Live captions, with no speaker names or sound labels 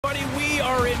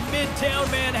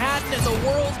downtown Manhattan in the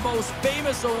world's most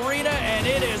famous arena, and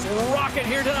it is rocking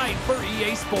here tonight for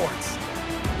EA Sports.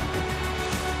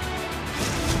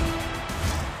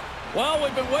 Well,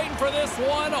 we've been waiting for this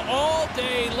one all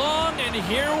day long, and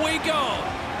here we go.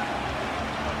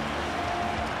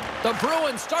 The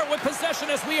Bruins start with possession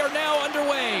as we are now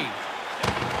underway.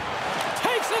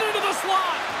 Takes it into the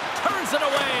slot. Turns it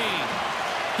away.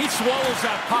 He swallows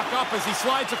that puck up as he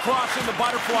slides across in the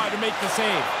butterfly to make the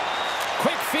save.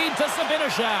 Quick feed to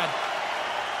Zibanejad.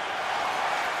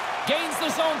 Gains the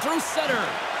zone through center.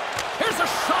 Here's a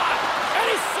shot, and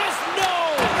he says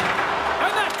no.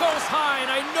 And that goes high, and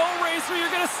I know, Racer,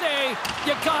 you're going to say,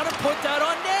 you got to put that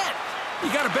on net. You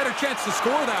got a better chance to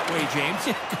score that way, James.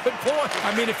 Good point.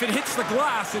 I mean, if it hits the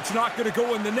glass, it's not going to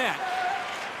go in the net.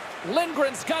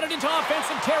 Lindgren's got it into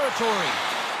offensive territory.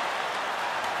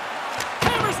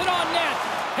 Hammers it on net,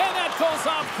 and that goes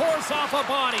off course off a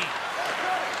body.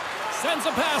 Sends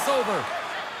a pass over.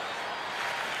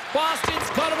 Boston's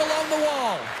got it along the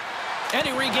wall. And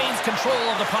he regains control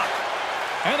of the puck.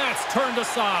 And that's turned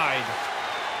aside.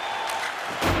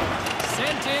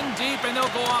 Sent in deep, and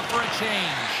they'll go off for a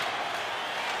change.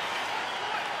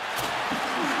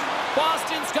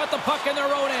 Boston's got the puck in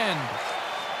their own end.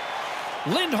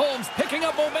 Lindholm's picking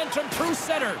up momentum through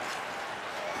center.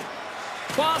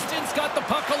 Boston's got the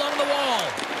puck along the wall.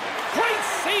 Great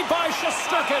save by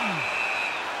Shesterkin.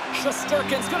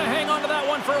 Shesterkin's going to hang on to that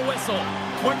one for a whistle.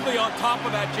 Quickly on top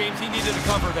of that, James. He needed a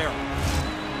cover there.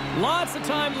 Lots of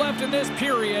time left in this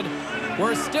period.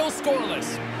 We're still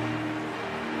scoreless.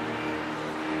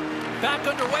 Back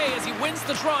underway as he wins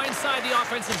the draw inside the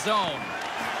offensive zone.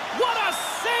 What a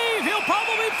save! He'll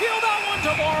probably feel that one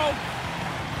tomorrow.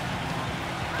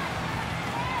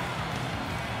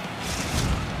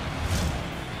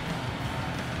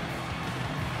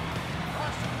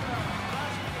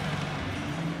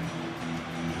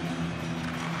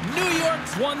 New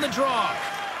York's won the draw.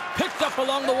 Picked up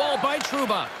along the wall by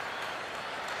Trouba.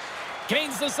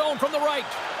 Gains the zone from the right.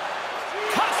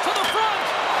 Cuts to the front.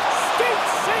 State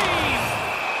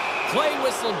save. Play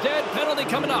whistle dead. Penalty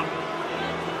coming up.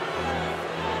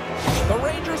 The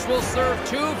Rangers will serve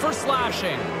 2 for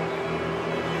slashing.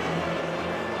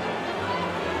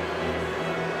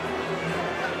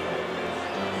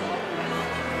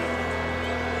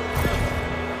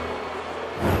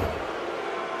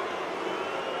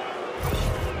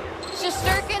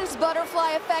 Shesterkin's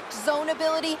butterfly effect zone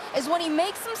ability is when he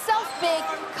makes himself big,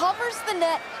 covers the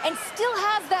net, and still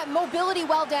has that mobility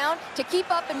well down to keep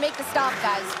up and make the stop,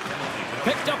 guys.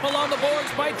 Picked up along the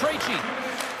boards by Krejci.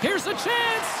 Here's a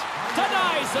chance.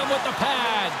 Denies him with the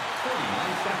pad.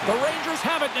 The Rangers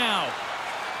have it now.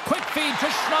 Quick feed to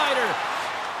Schneider.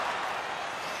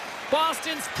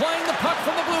 Boston's playing the puck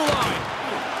from the blue line.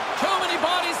 Too many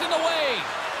bodies in the way.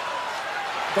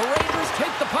 The Rangers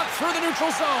take the puck through the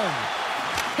neutral zone.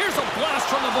 Here's a blast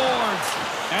from the boards.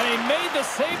 And he made the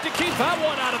save to keep that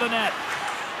one out of the net.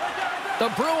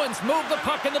 The Bruins move the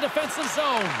puck in the defensive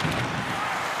zone.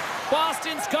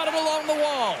 Boston's got it along the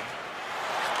wall.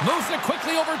 Moves it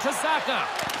quickly over to Zacha.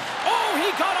 Oh,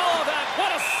 he got all of that. What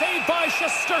a save by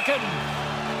Shesterkin.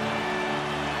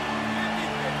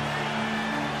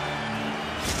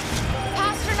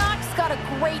 Pasternak's got a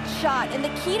great shot, and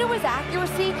the key to his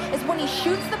accuracy is when he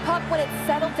shoots the puck when it's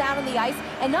settled down on the ice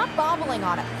and not bobbling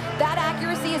on it. That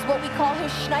accuracy is what we call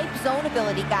his snipe zone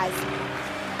ability, guys.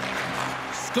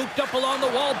 Scooped up along the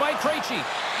wall by Krejci.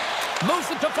 Moves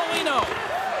it to Foligno.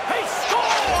 He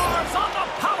scores on the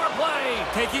power play!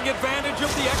 Taking advantage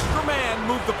of the extra man,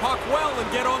 move the puck well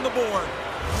and get on the board.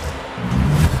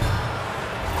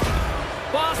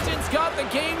 Boston's got the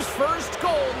game's first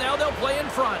goal. Now they'll play in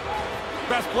front.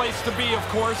 Best place to be, of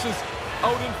course, is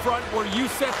out in front where you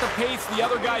set the pace. The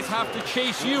other guys have to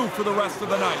chase you for the rest of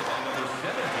the night.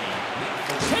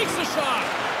 Takes a shot.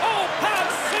 Oh, pad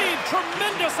save.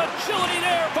 Tremendous agility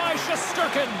there by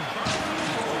Shesterkin.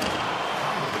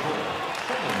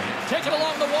 Taken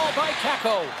along the wall by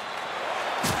Kakko.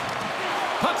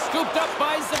 Puck scooped up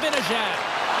by Zibanejad.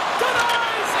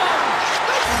 Denies him!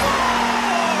 They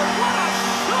score! What a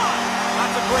shot!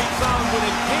 That's a great sound when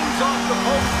it pings off the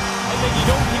post, and then you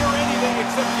don't hear anything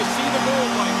except you see the goal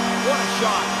line. What a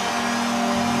shot!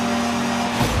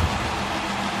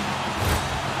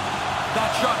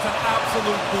 That shot's an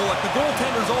absolute bullet. The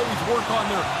goaltenders always work on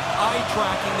their eye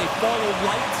tracking. They follow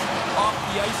lights off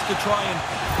the ice to try and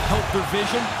help their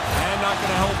vision, and not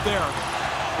going to help there.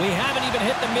 We haven't even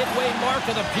hit the midway mark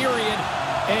of the period.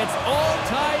 It's all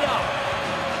tied up.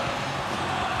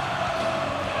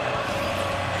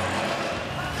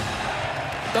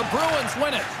 The Bruins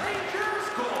win it.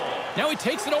 Now he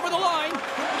takes it over the line.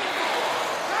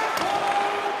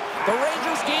 The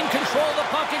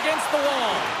against the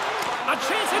wall. A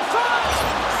chance in front.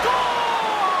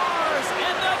 Scores!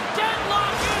 And the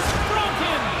deadlock is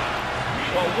broken.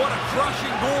 Well, what a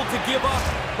crushing goal to give up.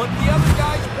 But the other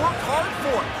guys worked hard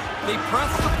for it. They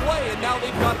pressed the play, and now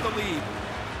they've got the lead.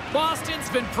 Boston's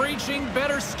been preaching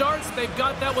better starts. They've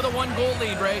got that with a one-goal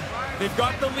lead, Ray. They've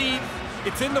got the lead.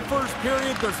 It's in the first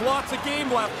period. There's lots of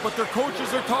game left, but their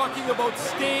coaches are talking about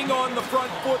staying on the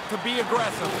front foot to be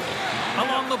aggressive.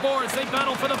 Along the boards, they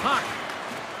battle for the puck.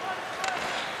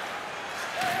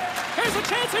 Here's a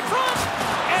chance in front,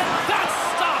 and that's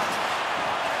stopped.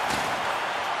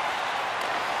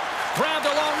 Grabbed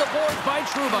along the boards by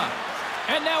Trouba.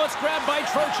 And now it's grabbed by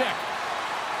Trocheck.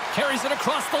 Carries it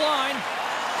across the line.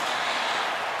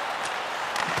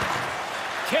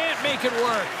 Can't make it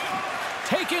work.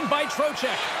 Taken by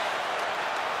Trocheck.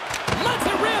 Lets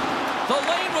it rip. The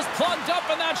lane was plugged up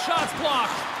and that shot's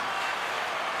blocked.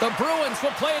 The Bruins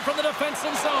will play it from the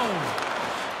defensive zone.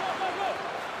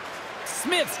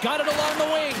 Smith's got it along the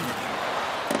wing.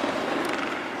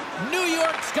 New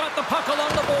York's got the puck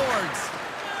along the boards.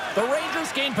 The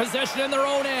Rangers gain possession in their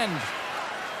own end.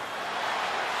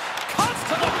 Cuts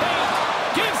to the paint.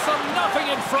 Gives them nothing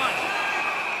in front.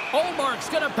 Olmark's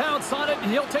going to bounce on it,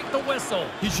 and he'll take the whistle.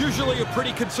 He's usually a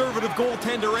pretty conservative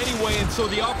goaltender anyway, and so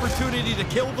the opportunity to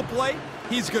kill the play,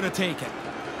 he's going to take it.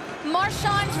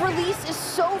 Marchand's release is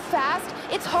so fast,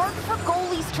 it's hard for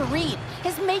goalies to read.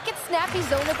 His make-it-snappy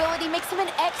zone ability makes him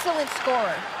an excellent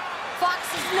scorer. Fox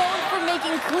is known for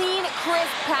making clean,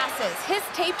 crisp passes. His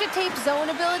tape-to-tape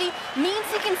zone ability means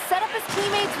he can set up his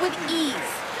teammates with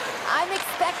ease. I'm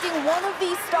expecting one of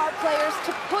these star players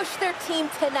to push their team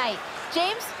tonight.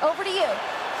 James, over to you.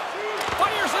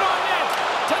 Fires it on net.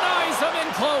 Denies him in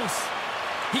close.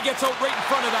 He gets out right in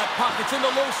front of that puck. It's in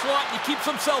the low slot, and he keeps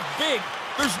himself big.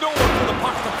 There's nowhere for the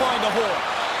puck to find a hole.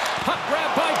 Puck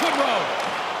grabbed by Goodrow.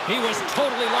 He was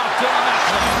totally locked in on that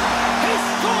play. He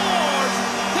scores!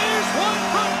 There's one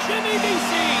from Jimmy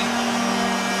Vesey.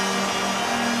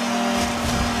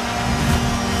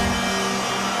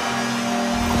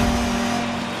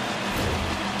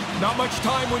 Not much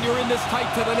time when you're in this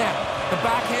tight to the net. The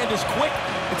backhand is quick,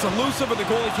 it's elusive, and the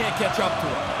goalie can't catch up to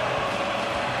it.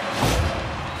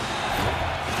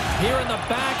 Here in the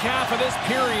back half of this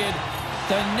period,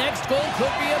 the next goal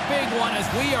could be a big one as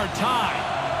we are tied.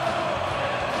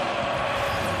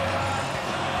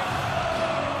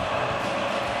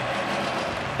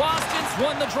 Boston's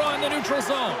won the draw in the neutral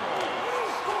zone.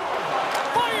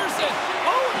 Fires it!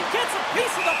 Oh, and he gets a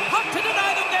piece of the puck to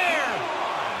deny them there!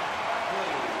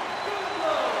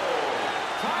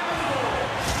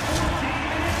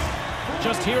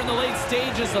 Just here in the late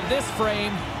stages of this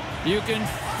frame, you can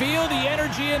feel the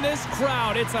energy in this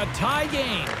crowd. It's a tie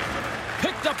game.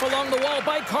 Picked up along the wall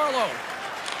by Carlo.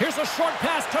 Here's a short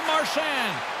pass to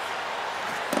Marchand.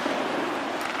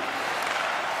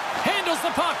 Handles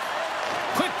the puck.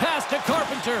 Quick pass to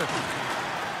Carpenter.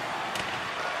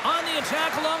 On the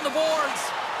attack along the boards.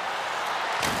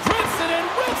 Grips it and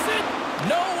rips it.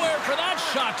 Nowhere for that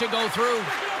shot to go through.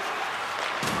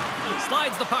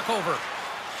 Slides the puck over.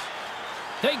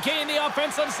 They gain the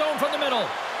offensive zone from the middle.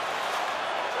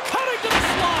 Cutting to the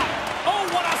slot. Oh,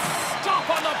 what a stop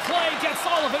on the play. Gets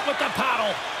all of it with the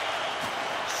paddle.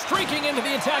 Streaking into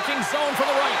the attacking zone from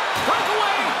the right.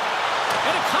 Breakaway.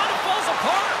 And it kind of falls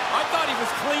apart. I thought he was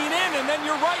clean in, and then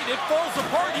you're right. It falls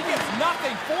apart. He gets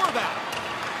nothing for that.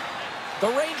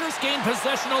 The Rangers gain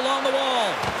possession along the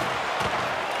wall.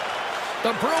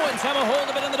 The Bruins have a hold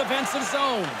of it in the defensive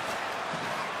zone.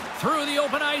 Through the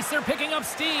open ice, they're picking up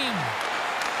steam.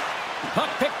 Puck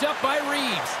picked up by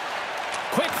Reeves.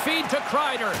 Quick feed to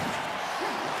Kreider.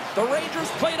 The Rangers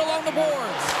played along the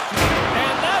boards.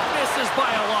 And that misses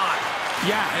by a lot.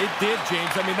 Yeah, it did,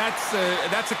 James. I mean,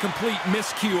 that's a complete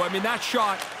miscue. I mean, that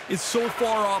shot is so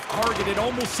far off target, it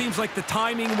almost seems like the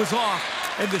timing was off,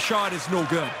 and the shot is no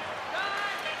good.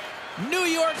 New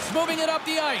York's moving it up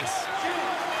the ice.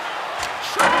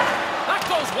 Shot! That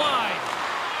goes wide.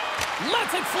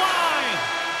 Lets it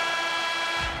fly.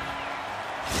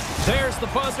 There's the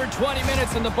buzzer. 20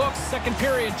 minutes in the books. Second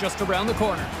period just around the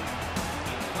corner.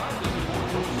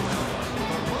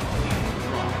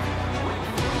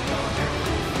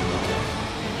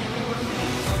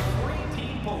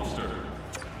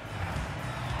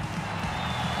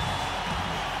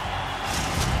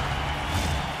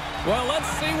 Well, let's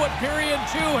see what period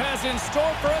 2 has in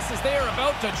store for us as they are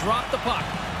about to drop the puck.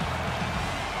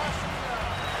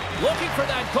 Looking for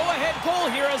that go-ahead goal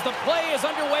here as the play is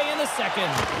underway in the second.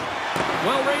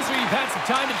 Well, Razor, you've had some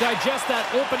time to digest that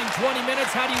opening 20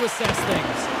 minutes. How do you assess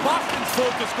things? Boston's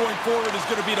focus going forward is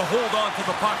going to be to hold on to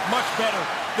the puck much better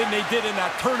than they did in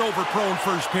that turnover-prone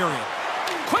first period.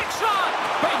 Quick shot!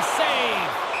 Big save!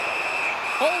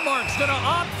 Olmark's going to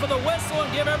opt for the whistle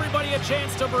and give everybody a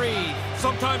chance to breathe.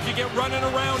 Sometimes you get running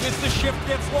around as the shift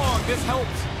gets long. This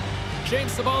helps.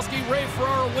 James Cybulski, Ray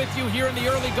Ferraro with you here in the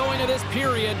early going of this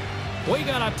period. We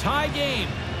got a tie game.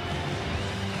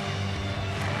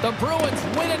 The Bruins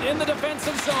win it in the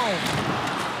defensive zone.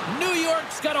 New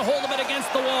York's got a hold of it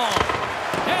against the wall.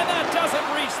 And that doesn't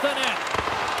reach the net.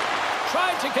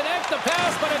 Tried to connect the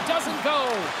pass, but it doesn't go.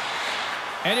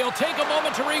 And he'll take a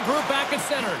moment to regroup back at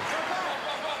center.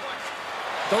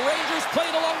 The Rangers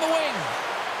played along the wing.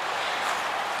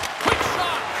 Quick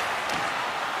shot.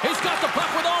 He's got the puck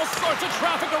with all sorts of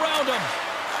traffic around him.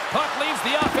 Puck leaves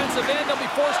the offensive end. They'll be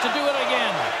forced to do it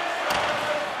again.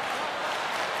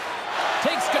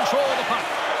 Takes control of the puck.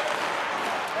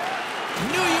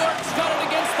 New York's got it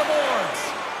against the boards.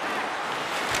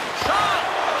 Shot!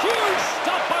 Huge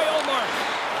stop by Olmark.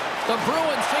 The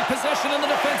Bruins take possession in the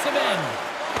defensive end.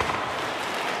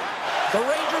 The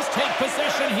Rangers take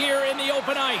possession here in the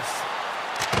open ice.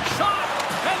 Shot!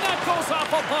 And that goes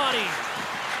off a body.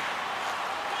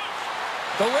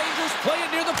 The Rangers play it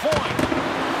near the point.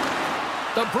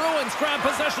 The Bruins grab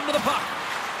possession of the puck.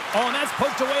 Oh, and that's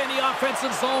poked away in the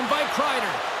offensive zone by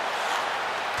Kreider.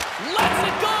 Lets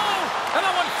it go! And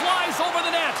that one flies over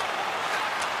the net.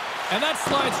 And that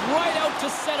slides right out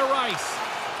to center ice.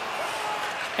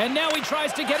 And now he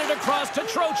tries to get it across to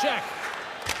Trocheck.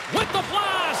 With the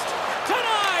blast!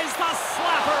 Denies the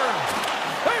slapper!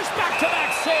 There's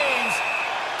back-to-back saves!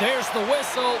 There's the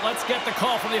whistle. Let's get the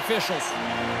call from the officials.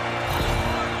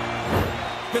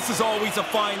 This is always a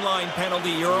fine line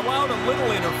penalty. You're allowed a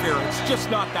little interference, just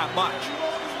not that much.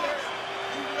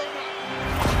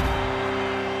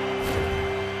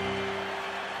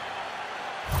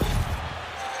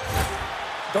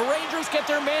 The Rangers get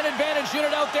their man advantage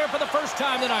unit out there for the first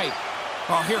time tonight.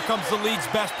 Oh, here comes the league's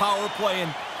best power play,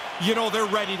 and you know they're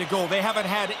ready to go. They haven't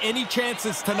had any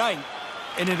chances tonight,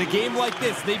 and in a game like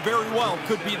this, they very well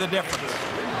could be the difference.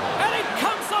 And he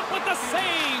comes up with the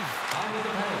save!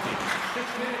 6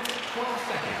 minutes, 12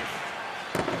 seconds.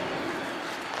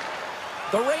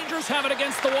 The Rangers have it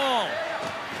against the wall.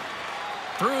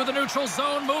 Through the neutral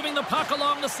zone, moving the puck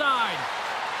along the side.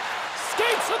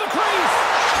 Skates to the crease!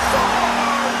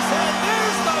 Scores! And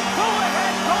there's the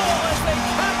go-ahead goal as they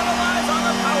capitalize on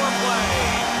the power play.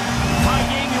 Tie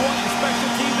game, you want your special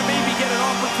team to maybe get an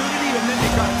opportunity, and then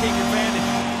they got to take advantage.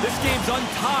 This game's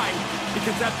untied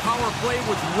because that power play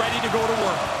was ready to go to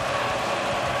work.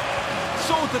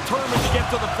 So determined to get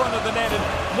to the front of the net, and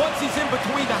once he's in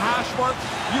between the hash marks,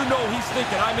 you know he's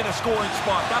thinking, I'm in a scoring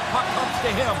spot. That puck comes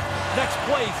to him. Next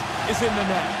place is in the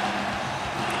net.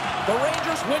 The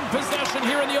Rangers win possession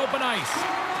here in the open ice.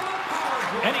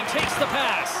 And he takes the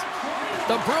pass.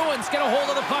 The Bruins get a hold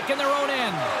of the puck in their own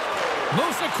end.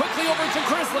 Moves it quickly over to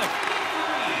Grzelcyk.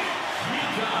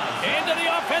 Into the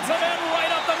offensive end,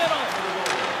 right up the middle.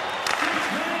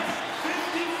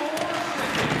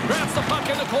 Grabs the puck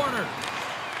in the corner.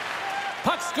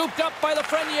 Puck scooped up by the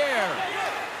Frenier.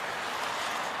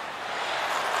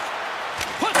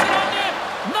 Puts it on net.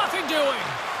 Nothing doing.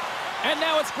 And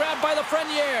now it's grabbed by the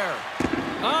Frenier.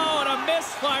 Oh, and a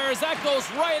misfire as that goes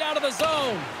right out of the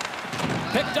zone.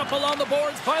 Picked up along the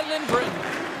boards by Lindgren.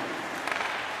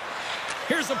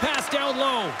 Here's a pass down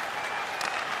low.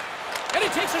 And he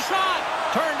takes a shot.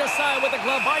 Turned aside with a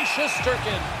glove by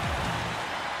Shesterkin.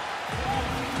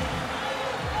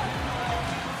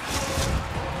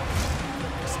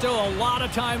 Still a lot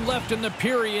of time left in the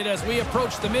period as we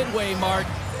approach the midway mark.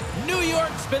 New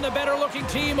York's been the better-looking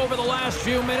team over the last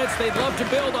few minutes. They'd love to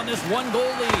build on this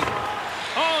one-goal lead.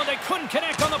 Oh, they couldn't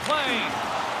connect on the play.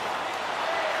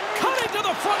 Cut into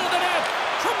the front of the net.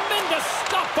 Tremendous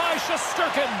stop by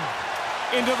Shesterkin.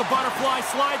 Into the butterfly,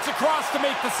 slides across to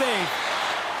make the save.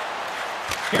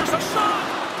 Here's a shot.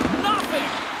 Nothing.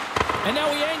 And now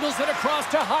he angles it across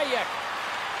to Hayek.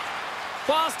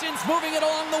 Boston's moving it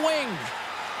along the wing.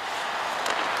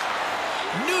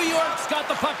 New York's got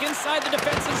the puck inside the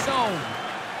defensive zone.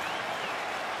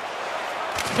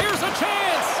 Here's a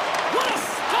chance. What a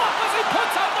stop as he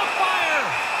puts out the fire.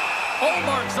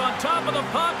 Olmark's on top of the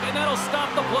puck, and that'll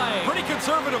stop the play. Pretty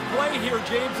conservative play here,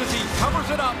 James, as he covers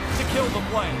it up to kill the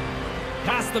play.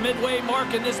 Past the midway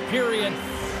mark in this period,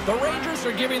 the Rangers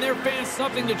are giving their fans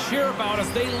something to cheer about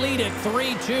as they lead it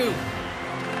 3-2.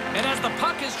 And as the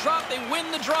puck is dropped, they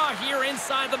win the draw here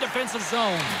inside the defensive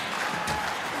zone.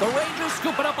 The Rangers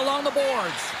scoop it up along the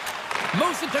boards.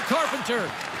 Moves it to Carpenter.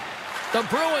 The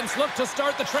Bruins look to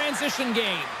start the transition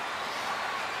game.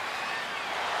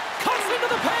 Cuts into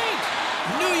the paint.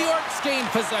 New York's gained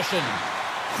possession.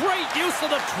 Great use of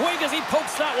the twig as he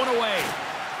pokes that one away.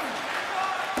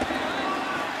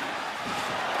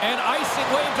 And icing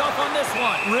waved off on this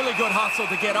one. Really good hustle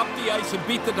to get up the ice and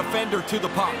beat the defender to the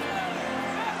puck.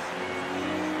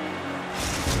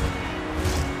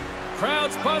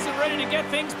 Crowd's buzzing, ready to get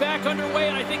things back underway,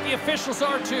 and I think the officials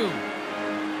are too.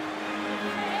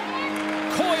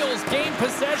 Coyle's gained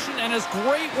possession, and his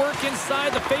great work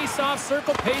inside the face-off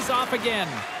circle pays off again.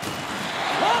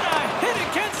 What a hit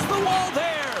against the wall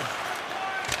there!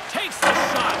 Takes the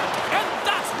shot, and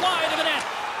that's wide of the net.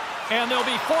 And they'll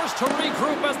be forced to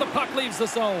regroup as the puck leaves the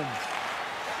zone.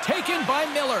 Taken by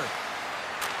Miller.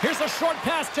 Here's a short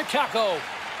pass to Kako.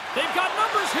 They've got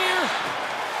numbers here.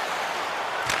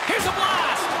 Here's a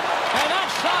blast. And that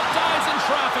shot dives in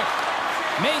traffic.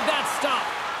 Made that stop.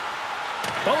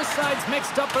 Both sides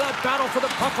mixed up for that battle for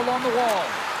the puck along the wall.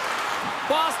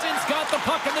 Boston's got the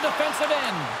puck in the defensive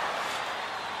end.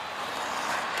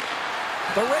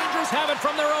 The Rangers have it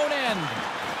from their own end.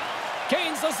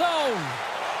 Gains the zone.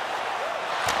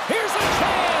 Here's a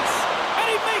chance, and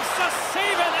he makes a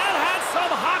save, and that had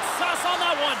some hot sauce on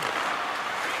that one.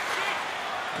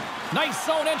 Nice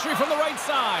zone entry from the right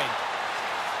side.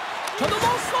 To the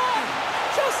low slot.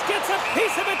 Just gets a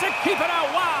piece of it to keep it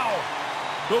out. Wow.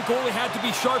 The goalie had to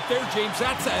be sharp there, James.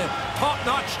 That's a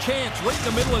top-notch chance right in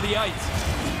the middle of the ice.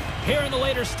 Here in the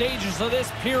later stages of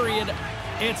this period,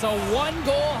 it's a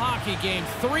one-goal hockey game.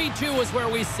 3-2 is where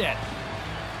we sit.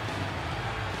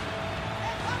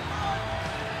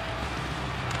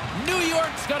 New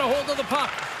York's got a hold of the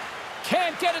puck.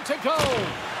 Can't get it to go.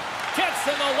 Gets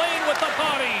in the lane with the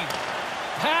body.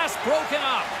 Pass broken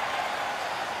up.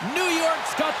 New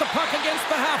York's got the puck against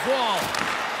the half wall.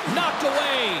 Knocked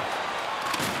away.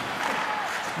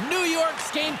 New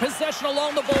York's gained possession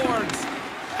along the boards.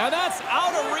 And that's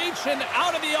out of reach and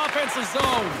out of the offensive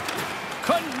zone.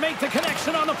 Couldn't make the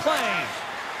connection on the play.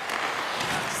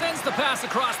 Sends the pass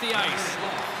across the ice.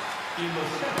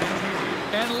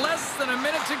 And less than a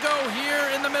minute to go here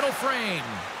in the middle frame.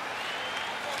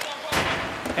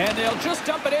 And they'll just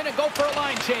dump it in and go for a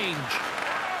line change.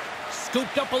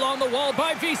 Scooped up along the wall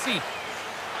by Vesey.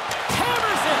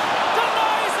 Hammers it.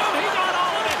 Denies him. He got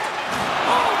all of it.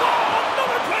 Oh, wow.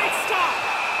 Another great stop.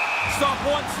 Stop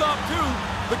one, stop two.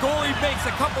 The goalie makes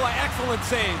a couple of excellent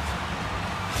saves.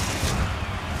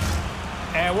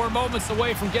 And we're moments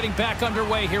away from getting back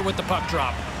underway here with the puck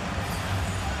drop.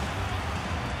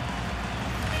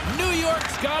 New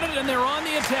York's got it, and they're on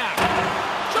the attack.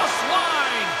 Just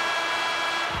wide.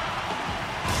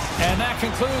 And that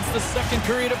concludes the second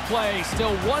period of play.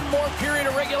 Still one more period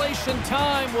of regulation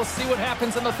time. We'll see what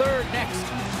happens in the third next.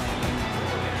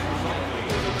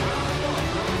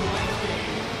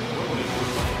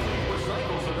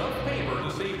 Recycles enough paper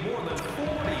to save more than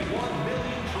 41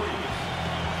 million trees.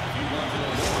 If you want to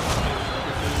know more about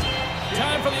their services,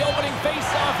 Time for the opening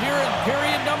face-off here in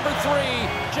period number 3.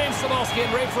 James Cybulski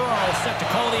and Ray Ferraro set to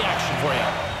call the action for you.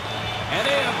 And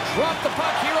they have dropped the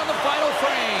puck here on the final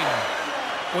frame.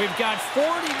 We've got 40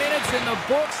 minutes in the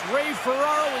books. Ray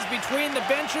Ferraro is between the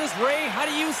benches. Ray, how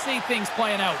do you see things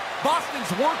playing out?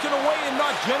 Boston's working away and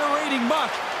not generating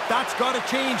much. That's got to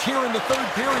change here in the third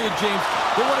period, James.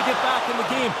 They want to get back in the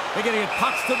game. They're going to get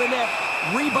pucks to the net.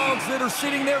 Rebounds that are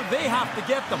sitting there, they have to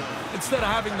get them instead of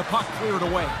having the puck cleared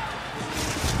away.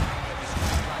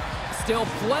 Still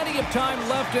plenty of time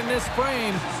left in this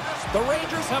frame. The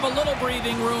Rangers have a little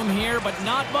breathing room here, but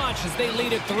not much as they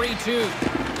lead at 3-2.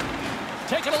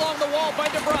 Taken along the wall by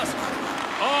DeBrusque.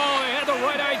 Oh, he had the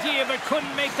right idea, but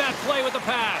couldn't make that play with the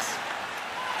pass.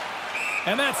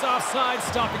 And that's offside,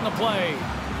 stopping the play.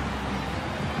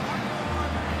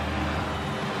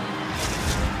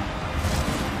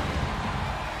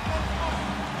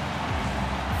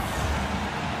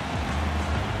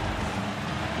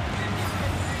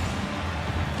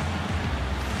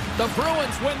 The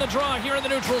Bruins win the draw here in the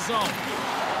neutral zone.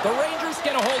 The Rangers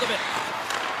get a hold of it.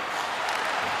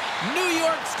 New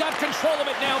York's got control of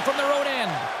it now from their own end.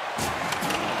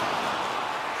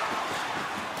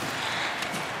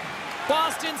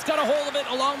 Boston's got a hold of it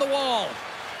along the wall.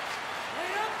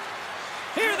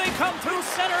 Here they come through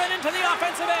center and into the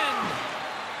offensive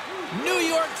end. New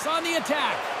York's on the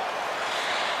attack.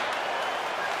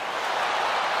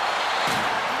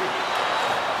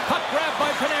 Puck grab by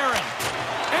Panarin.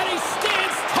 And he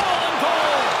stands tall in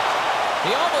goal.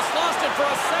 He almost lost it for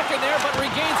a second there, but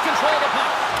regains control of the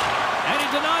puck. And he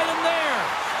denied him there.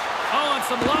 Oh, and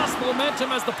some lost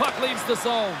momentum as the puck leaves the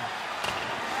zone.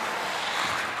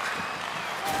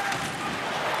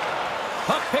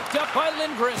 Puck picked up by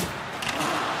Lindgren.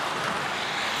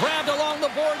 Grabbed along the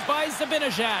boards by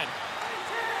Zibanejad.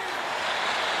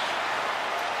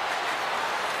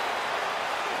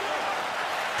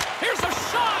 Here's a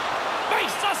shot.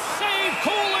 Makes a save.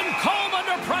 Cool and calm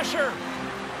under pressure.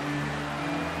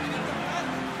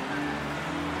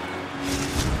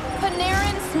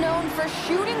 for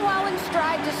shooting while in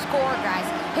stride to score, guys.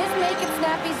 His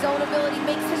make-it-snappy zone ability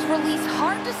makes his release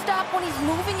hard to stop when he's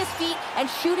moving his feet and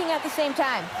shooting at the same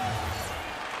time.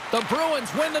 The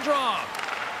Bruins win the draw.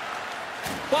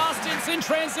 Boston's in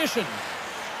transition.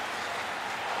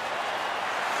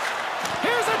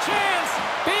 Here's a chance.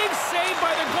 Big save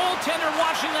by the goaltender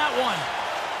watching that one.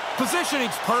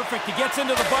 Positioning's perfect. He gets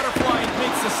into the butterfly and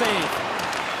makes the save.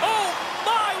 Oh,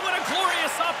 my, what a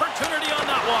glorious opportunity on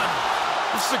that one.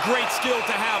 This is a great skill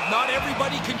to have. Not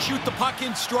everybody can shoot the puck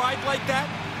in stride like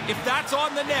that. If that's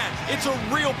on the net, it's a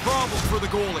real problem for the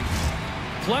goalie.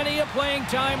 Plenty of playing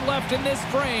time left in this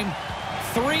frame.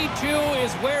 3-2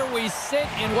 is where we sit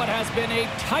in what has been a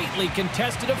tightly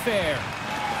contested affair.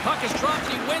 Puck is dropped.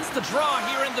 He wins the draw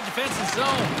here in the defensive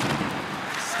zone.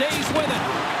 Stays with it.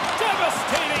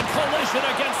 Devastating collision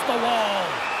against the wall.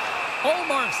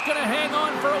 Olmark's going to hang on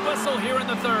for a whistle here in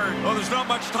the third. Well, there's not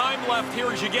much time left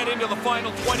here as you get into the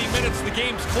final 20 minutes. The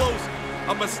game's close.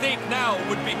 A mistake now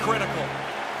would be critical.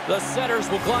 The setters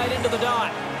will glide into the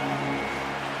dot.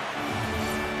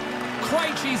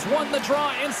 Krejci's won the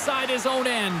draw inside his own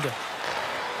end.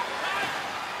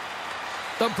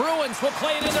 The Bruins will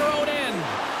play it in their own end.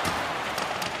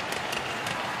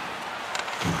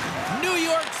 New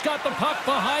York's got the puck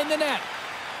behind the net.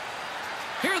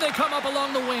 Here they come up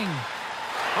along the wing.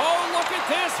 Oh, look at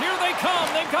this. Here they come.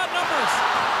 They've got numbers.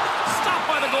 Stopped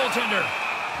by the goaltender.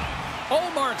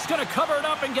 Olmark's going to cover it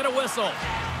up and get a whistle.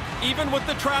 Even with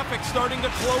the traffic starting to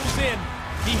close in,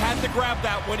 he had to grab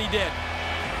that when he did.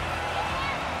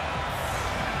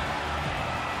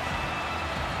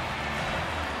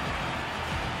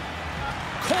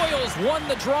 Coyle's won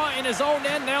the draw in his own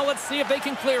end. Now let's see if they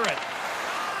can clear it.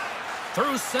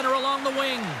 Through center along the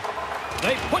wing.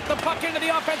 They put the puck into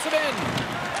the offensive end.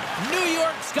 New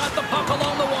York's got the puck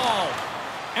along the wall.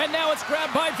 And now it's grabbed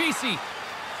by Vesey.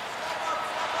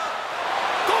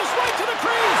 Goes right to the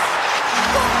crease.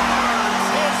 Scores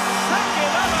his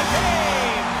second of the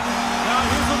game. Now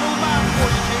here's a little math for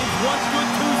you, James. Once good,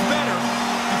 two's better.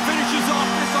 He finishes off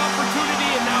this opportunity,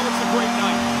 and now it's a great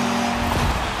night.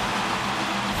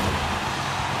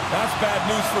 That's bad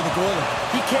news for the goalie.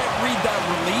 He can't read that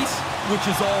release, which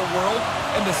is all world,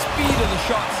 and the speed of the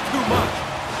shot's too much.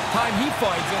 Time he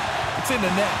finds it, it's in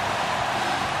the net.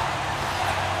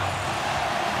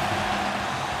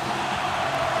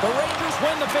 The Rangers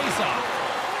win the faceoff.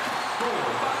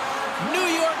 New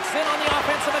York's in on the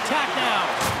offensive attack now.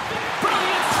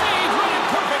 Brilliant save, read it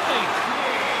perfectly.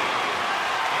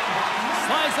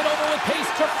 Slides it over with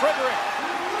pace to Frederick.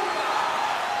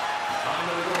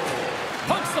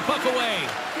 Punts the puck away.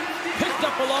 Picked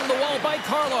up along the wall by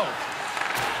Carlo.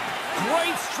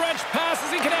 Great stretch pass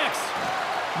as he connects.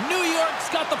 New York's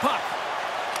got the puck.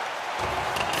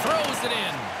 Throws it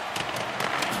in.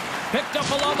 Picked up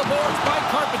along the boards by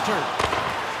Carpenter.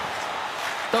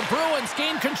 The Bruins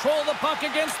gain control of the puck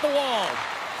against the wall.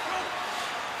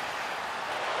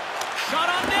 Shot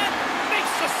on net.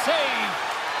 Makes the save.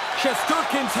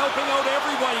 Shesterkin's helping out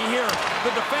everybody here.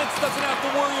 The defense doesn't have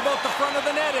to worry about the front of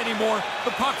the net anymore.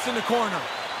 The puck's in the corner.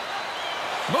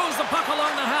 Moves the puck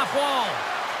along the half wall.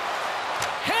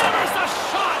 Hammers the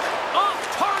shot off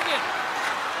target.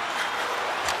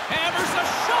 Hammers the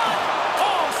shot.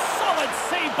 Oh, solid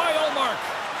save by Olmark.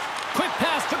 Quick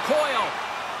pass to Coyle.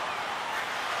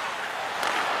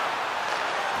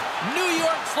 New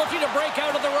York's looking to break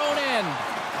out of their own end.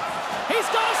 He's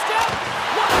got a step.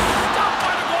 What a stop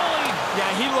by the goalie.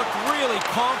 Yeah, he looked really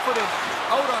confident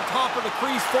out on top of the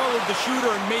crease, followed the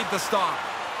shooter, and made the stop.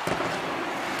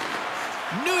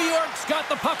 New York's got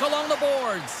the puck along the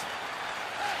boards.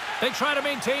 They try to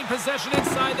maintain possession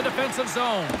inside the defensive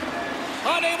zone.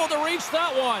 Unable to reach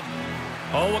that one.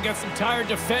 Oh, we'll get some tired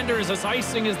defenders as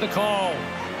icing is the call.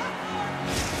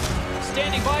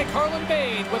 Standing by, Carlin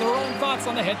Bade with her own thoughts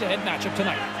on the head-to-head matchup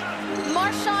tonight.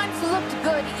 Marchand's looked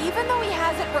good, even though he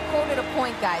hasn't recorded a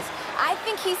point, guys. I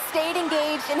think he's stayed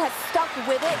engaged and has stuck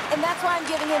with it, and that's why I'm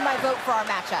giving him my vote for our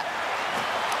matchup.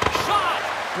 Shot!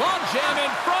 Long jam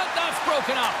in front, that's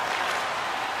broken up.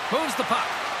 Moves the puck.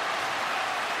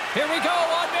 Here we go,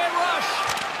 one-man rush.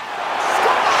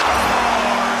 Scores!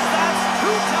 That's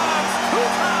two times.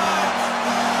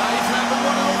 He's having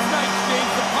one of those nights,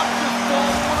 James. The puck just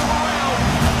falls with him around.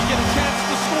 You get a chance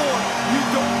to score. You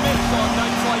don't miss on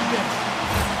nights like this.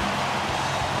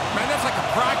 Man, that's like a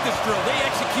practice drill. They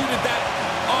executed that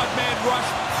odd man rush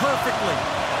perfectly.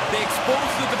 They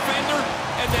expose the defender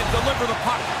and then deliver the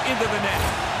puck into the net.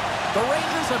 The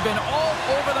Rangers have been all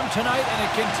over them tonight, and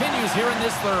it continues here in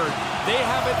this third. They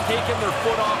haven't taken their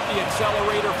foot off the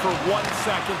accelerator for 1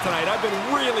 second tonight. I've been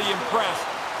really impressed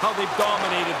how they've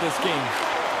dominated this game.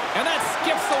 And that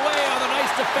skips away on a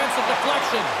nice defensive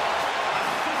deflection.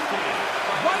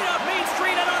 Right up Main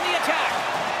Street and on the attack.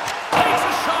 Takes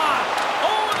a shot.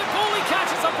 Oh, and the goalie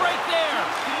catches a break there.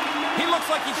 He looks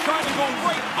like he's trying to go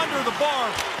right under the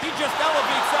bar. He just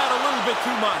elevates that a little bit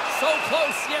too much. So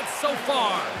close, yet so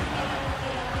far.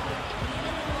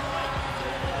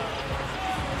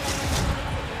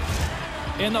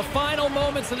 In the final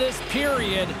moments of this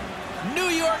period, New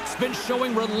York's been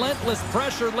showing relentless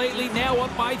pressure lately, now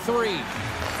up by 3.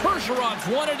 Bergeron's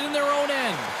won it in their own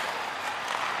end.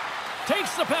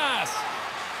 Takes the pass.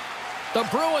 The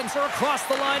Bruins are across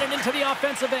the line and into the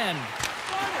offensive end.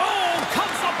 Oh,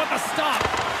 comes up with the stop.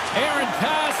 Errant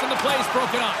pass, and the play's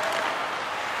broken up.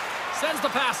 Sends the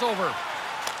pass over.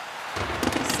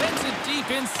 Sends it deep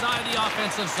inside the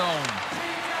offensive zone.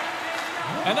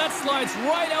 And that slides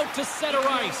right out to center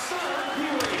ice.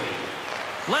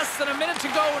 Less than a minute to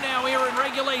go now here in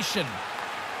regulation.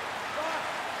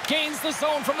 Gains the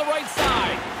zone from the right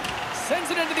side. Sends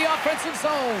it into the offensive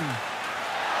zone.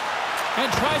 And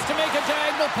tries to make a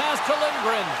diagonal pass to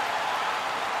Lindgren.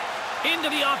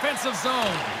 Into the offensive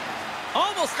zone.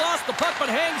 Almost lost the puck, but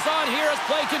hangs on here as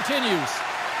play continues.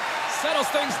 Settles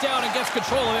things down and gets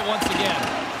control of it once again.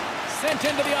 Sent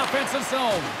into the offensive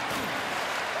zone.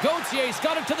 Gautier's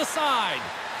got it to the side.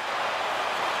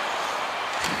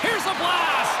 Here's a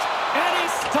blast. And he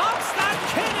stops that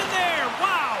cannon there.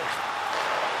 Wow.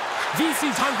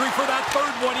 VC's hungry for that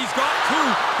third one. He's got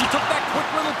 2. He took that quick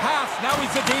little pass. Now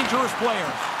he's a dangerous player.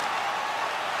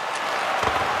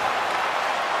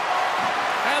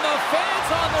 And the fans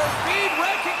on their feet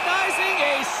recognizing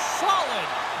a solid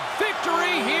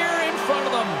victory here in front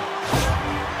of them.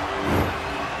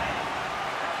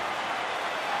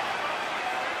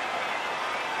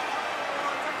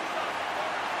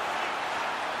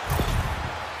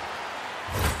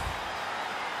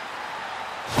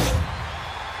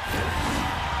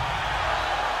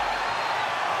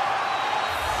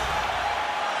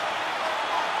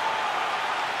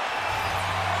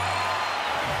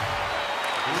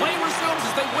 Play resumes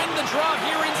as they win the draw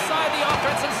here inside the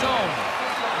offensive zone.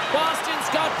 Boston's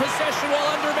got possession while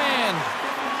undermanned.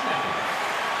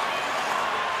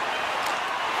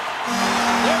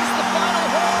 There's the final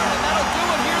horn, and that'll do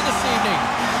it here this evening.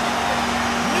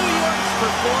 New York's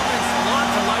performance, a lot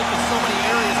to like in so many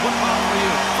areas. What about for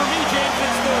you? For me, James,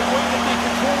 it's the way that they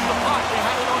controlled the puck. They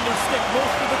had it on their stick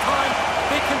most of the time.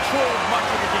 They controlled much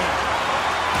of the game.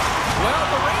 Well,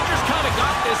 the Rangers kind of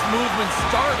got this movement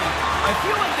started. I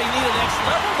feel like they need a next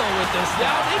level, though, with this Yeah,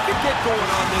 now. they could get going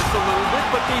on this a little bit,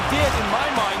 but they did, in my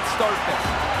mind, start this.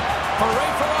 For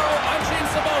Ray Ferraro, I'm James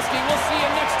Cebulski. We'll see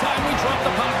you next time we drop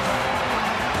the puck.